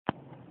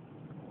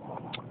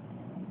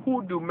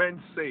Who do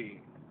men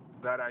say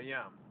that I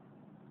am?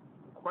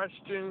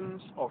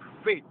 Questions of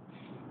faith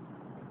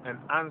and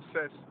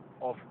answers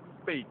of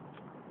faith.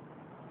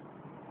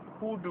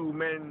 Who do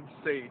men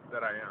say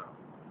that I am?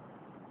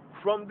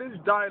 From this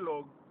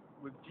dialogue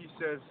with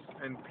Jesus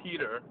and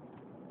Peter,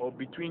 or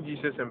between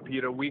Jesus and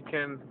Peter, we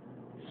can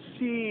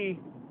see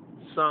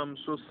some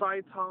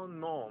societal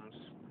norms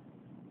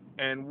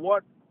and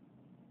what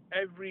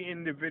every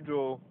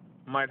individual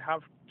might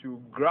have to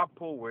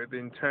grapple with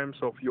in terms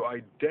of your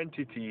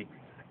identity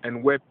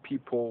and where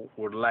people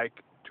would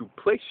like to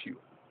place you.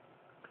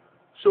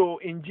 So,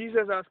 in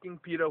Jesus asking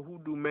Peter, who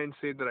do men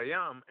say that I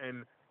am,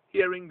 and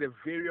hearing the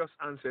various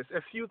answers,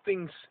 a few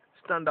things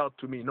stand out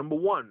to me. Number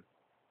one,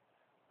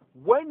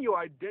 when your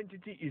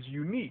identity is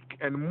unique,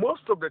 and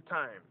most of the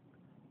time,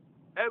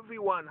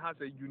 everyone has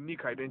a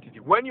unique identity.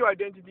 When your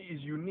identity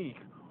is unique,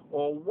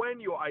 or when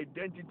your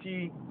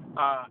identity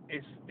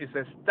is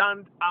a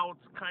standout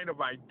kind of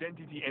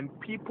identity, and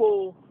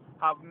people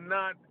have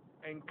not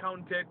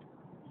encountered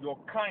your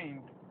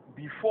kind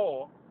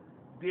before,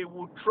 they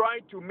will try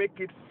to make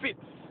it fit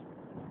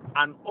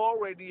an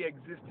already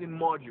existing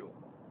module.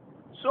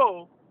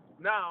 So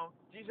now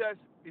Jesus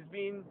is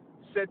being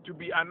said to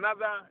be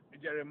another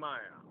Jeremiah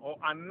or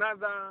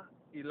another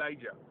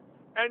Elijah.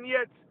 And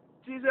yet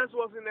Jesus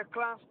was in a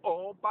class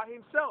all by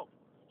himself.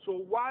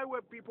 So why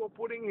were people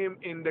putting him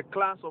in the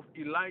class of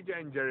Elijah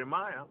and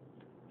Jeremiah?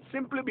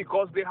 Simply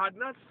because they had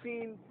not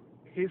seen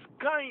his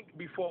kind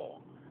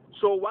before.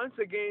 So once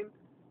again,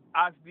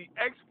 as the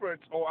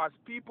experts or as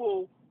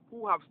people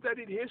who have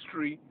studied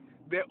history,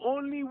 the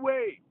only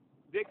way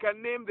they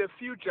can name the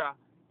future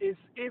is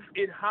if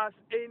it has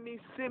any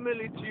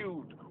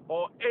similitude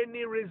or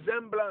any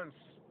resemblance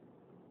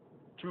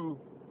to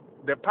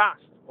the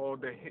past or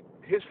the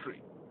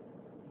history.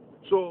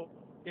 So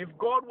if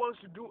God wants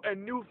to do a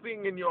new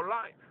thing in your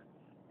life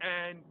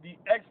and the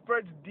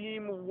experts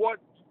deem what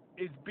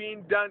is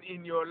being done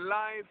in your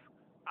life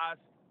as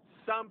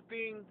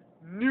something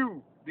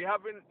new they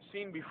haven't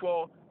seen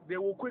before, they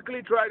will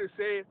quickly try to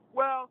say,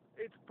 well,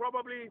 it's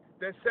probably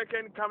the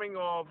second coming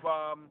of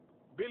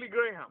Billy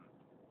Graham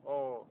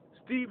or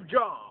Steve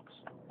Jobs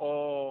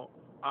or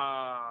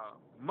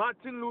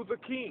Martin Luther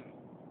King.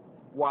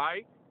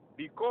 Why?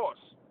 Because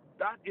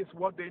that is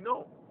what they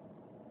know.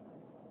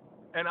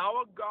 And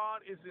our God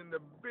is in the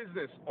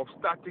business of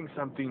starting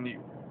something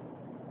new.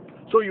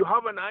 So you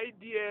have an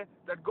idea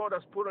that God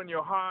has put on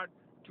your heart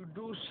to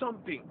do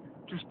something,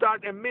 to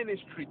start a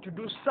ministry, to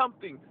do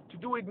something, to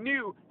do it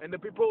new. And the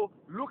people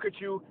look at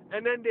you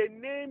and then they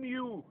name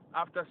you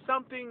after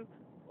something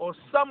or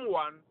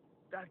someone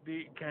that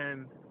they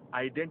can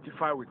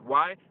identify with.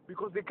 Why?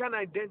 Because they can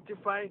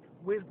identify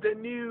with the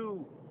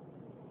new.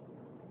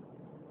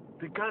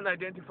 They can't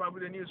identify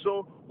with the new.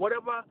 So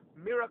whatever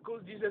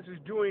miracles Jesus is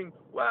doing,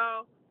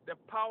 well, the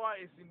power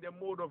is in the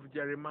mode of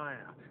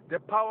Jeremiah. The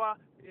power,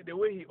 the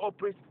way he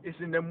operates, is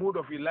in the mood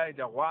of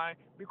Elijah. Why?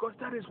 Because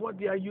that is what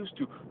they are used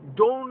to.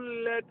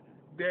 Don't let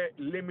the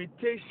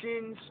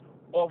limitations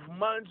of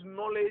man's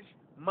knowledge,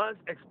 man's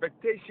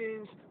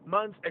expectations,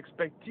 man's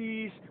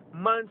expertise,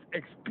 man's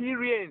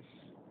experience,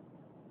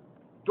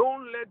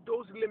 don't let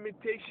those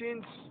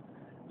limitations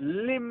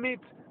limit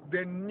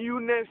the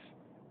newness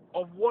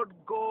of what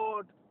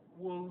God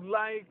will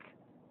like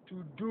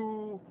to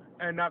do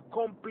and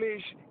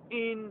accomplish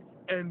in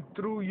and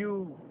through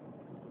you.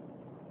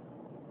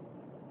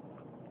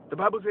 The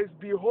Bible says,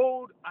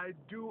 behold, I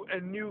do a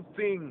new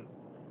thing.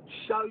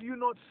 Shall you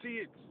not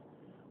see it?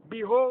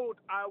 Behold,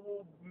 I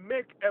will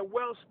make a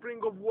wellspring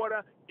of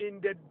water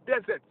in the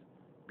desert.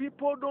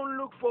 People don't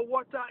look for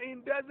water in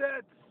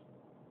deserts.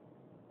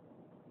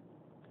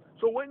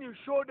 So when you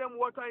show them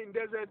water in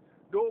desert,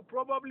 they'll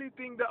probably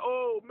think that,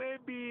 oh,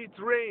 maybe it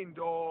rained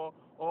or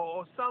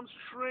some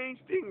strange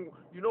thing.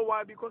 You know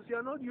why? Because you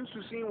are not used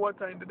to seeing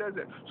water in the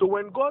desert. So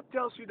when God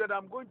tells you that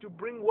I'm going to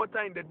bring water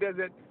in the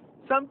desert,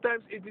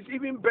 sometimes it is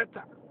even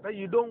better that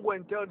you don't go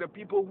and tell the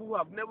people who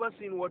have never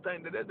seen water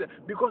in the desert,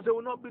 because they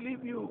will not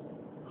believe you.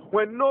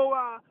 When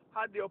Noah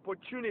had the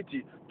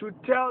opportunity to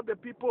tell the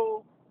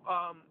people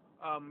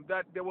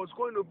that there was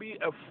going to be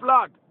a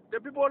flood,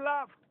 the people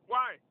laughed.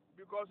 Why?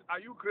 Because, are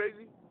you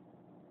crazy?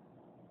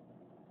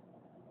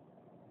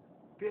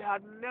 They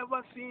had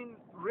never seen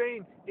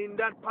rain in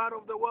that part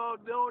of the world.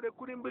 No, they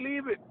couldn't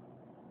believe it.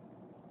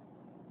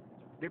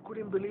 They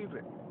couldn't believe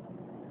it.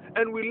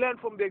 And we learn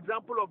from the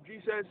example of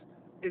Jesus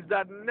is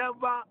that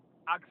never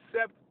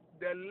accept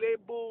the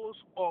labels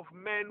of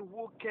men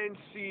who can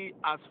see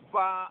as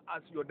far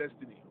as your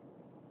destiny.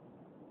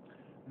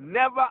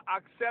 Never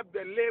accept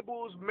the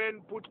labels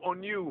men put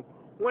on you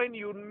when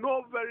you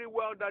know very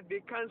well that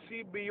they can't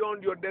see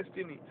beyond your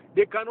destiny.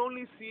 They can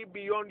only see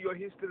beyond your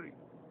history.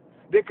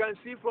 They can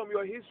see from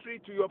your history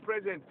to your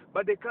present,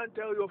 but they can't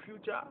tell your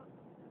future.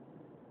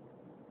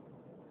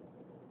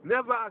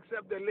 Never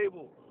accept the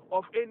label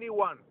of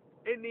anyone,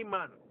 any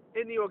man,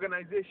 any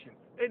organization,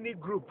 any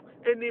group,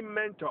 any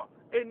mentor,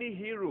 any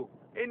hero,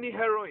 any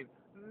heroine.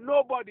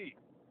 Nobody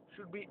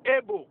should be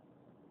able,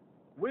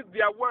 with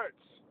their words,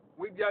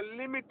 with their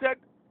limited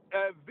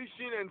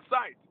vision and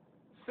sight,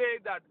 say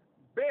that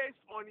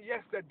based on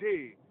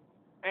yesterday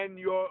and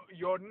your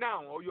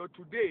now or your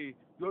today,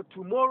 your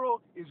tomorrow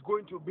is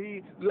going to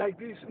be like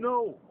this.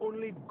 No,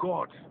 only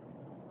God.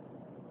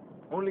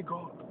 Only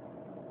God.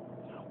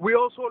 We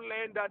also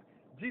learned that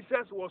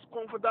Jesus was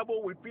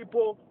comfortable with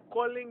people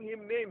calling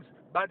him names,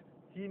 but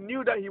he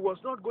knew that he was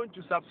not going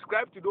to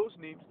subscribe to those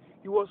names.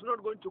 He was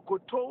not going to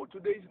kowtow to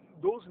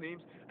those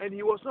names, and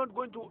he was not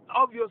going to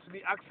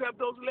obviously accept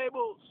those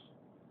labels.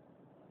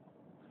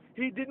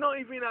 He did not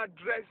even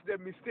address the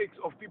mistakes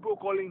of people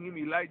calling him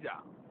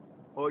Elijah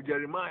or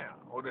Jeremiah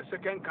or the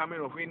second coming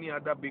of any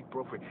other big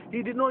prophet.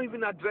 He did not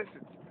even address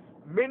it.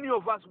 Many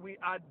of us, we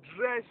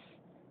address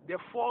the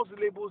false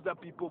labels that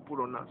people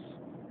put on us.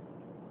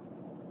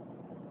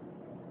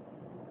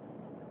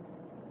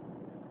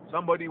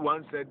 Somebody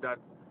once said that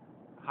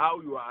how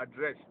you are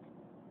addressed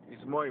is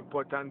more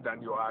important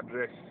than your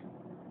address.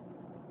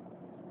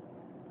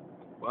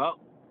 Well,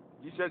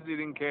 Jesus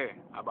didn't care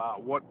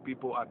about what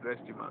people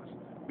addressed him as,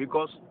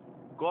 because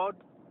God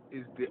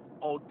is the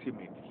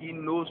ultimate. He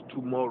knows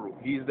tomorrow.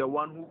 He is the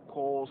one who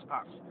calls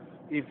us.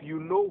 If you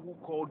know who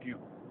called you,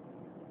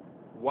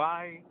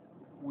 why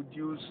would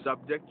you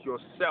subject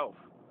yourself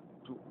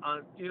to,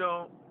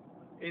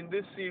 in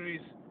this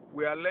series,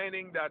 we are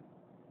learning that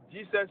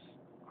Jesus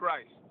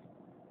Christ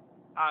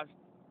asked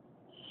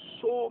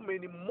so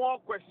many more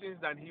questions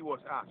than he was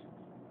asked.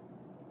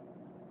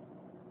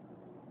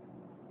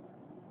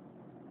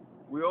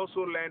 We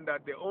also learned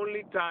that the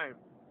only time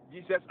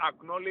Jesus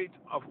acknowledged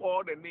of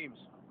all the names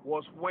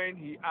was when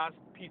he asked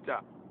Peter,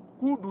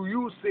 "Who do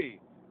you say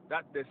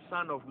that the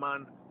Son of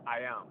Man I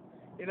am?"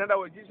 In other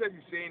words, Jesus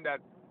is saying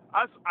that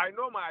as I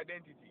know my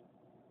identity,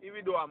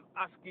 even though I'm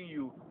asking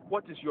you,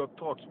 what is your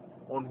thought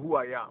on who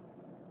I am?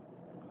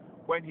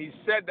 When he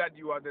said that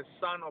you are the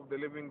Son of the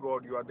living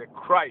God, you are the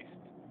Christ,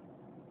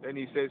 then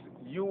he says,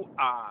 you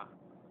are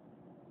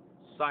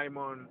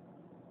Simon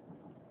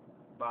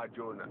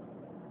Bar-Jonah.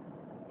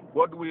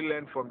 What do we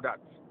learn from that?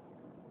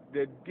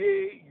 The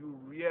day you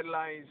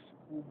realize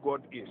who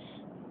God is,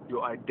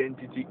 your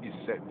identity is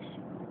set.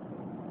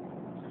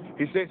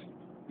 He says,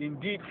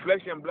 indeed,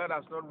 flesh and blood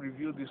has not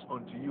revealed this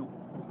unto you.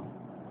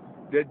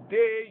 The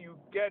day you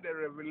get a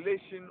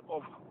revelation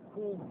of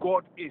who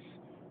God is,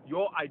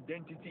 your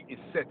identity is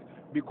set.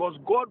 Because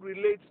God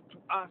relates to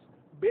us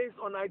based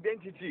on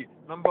identity.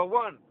 Number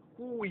one,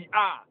 who we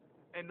are.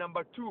 And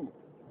number two,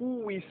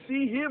 who we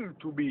see him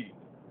to be.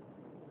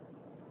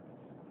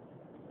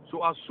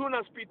 So as soon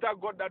as Peter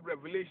got that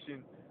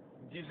revelation,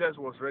 Jesus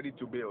was ready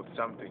to build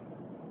something.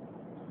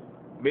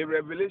 May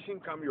revelation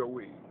come your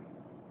way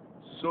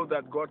so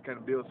that God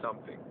can build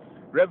something.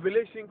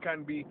 Revelation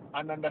can be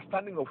an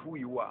understanding of who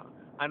you are,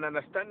 an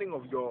understanding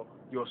of your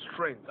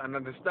strength, an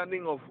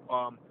understanding of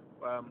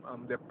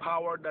the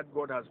power that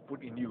God has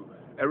put in you.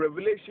 A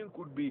revelation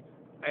could be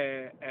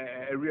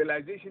a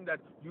realization that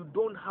you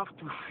don't have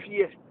to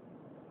fear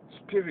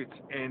spirits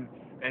and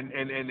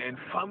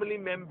family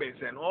members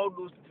and all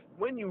those.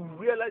 When you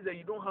realize that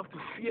you don't have to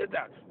fear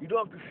that, you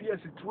don't have to fear a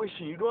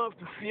situation, you don't have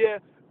to fear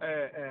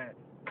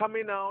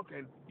coming out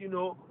and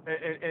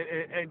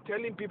and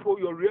telling people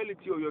your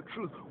reality or your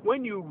truth.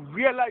 When you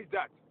realize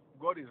that,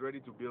 God is ready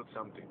to build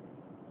something.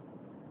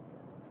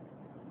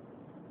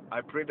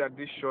 I pray that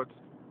this short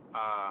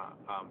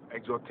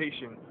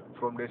exhortation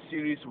from the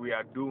series we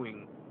are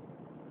doing,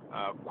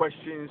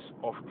 questions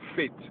of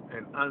faith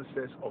and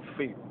answers of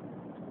faith,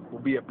 will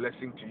be a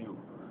blessing to you.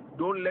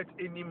 Don't let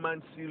any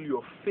man seal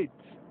your faith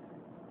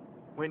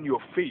when your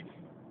faith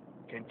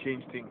can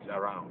change things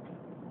around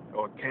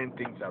or turn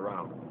things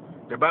around.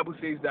 The Bible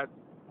says that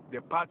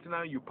the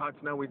partner you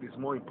partner with is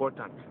more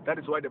important. That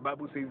is why the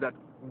Bible says that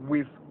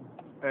with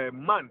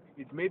man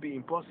it may be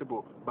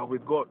impossible, but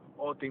with God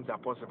all things are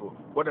possible.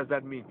 What does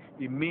that mean?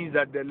 It means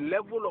that the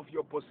level of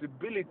your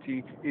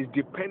possibility is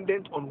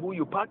dependent on who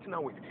you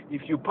partner with.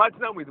 If you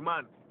partner with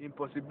man,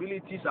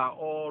 impossibilities are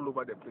all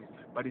over the place.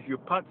 But if you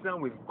partner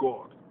with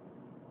God,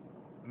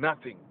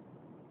 nothing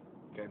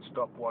can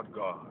stop what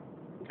God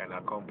can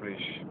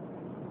accomplish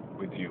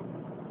with you.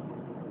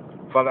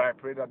 Father, I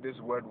pray that this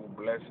word will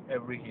bless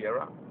every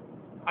hearer.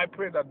 I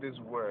pray that this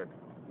word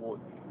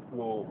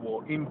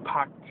will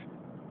impact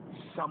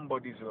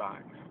somebody's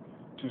life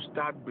to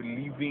start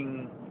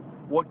believing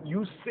what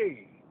you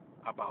say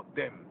about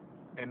them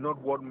and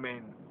not what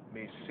men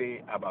may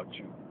say about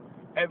you.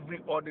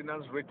 Every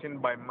ordinance written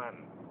by man,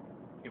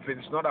 if it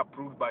is not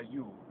approved by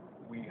you,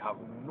 we have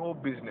no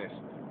business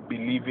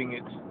believing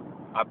it,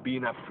 or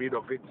being afraid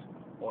of it,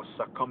 or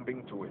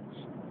succumbing to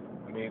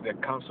it. May the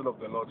counsel of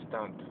the Lord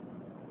stand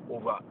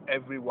over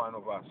every one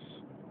of us,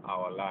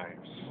 our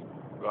lives.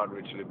 God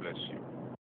richly bless you.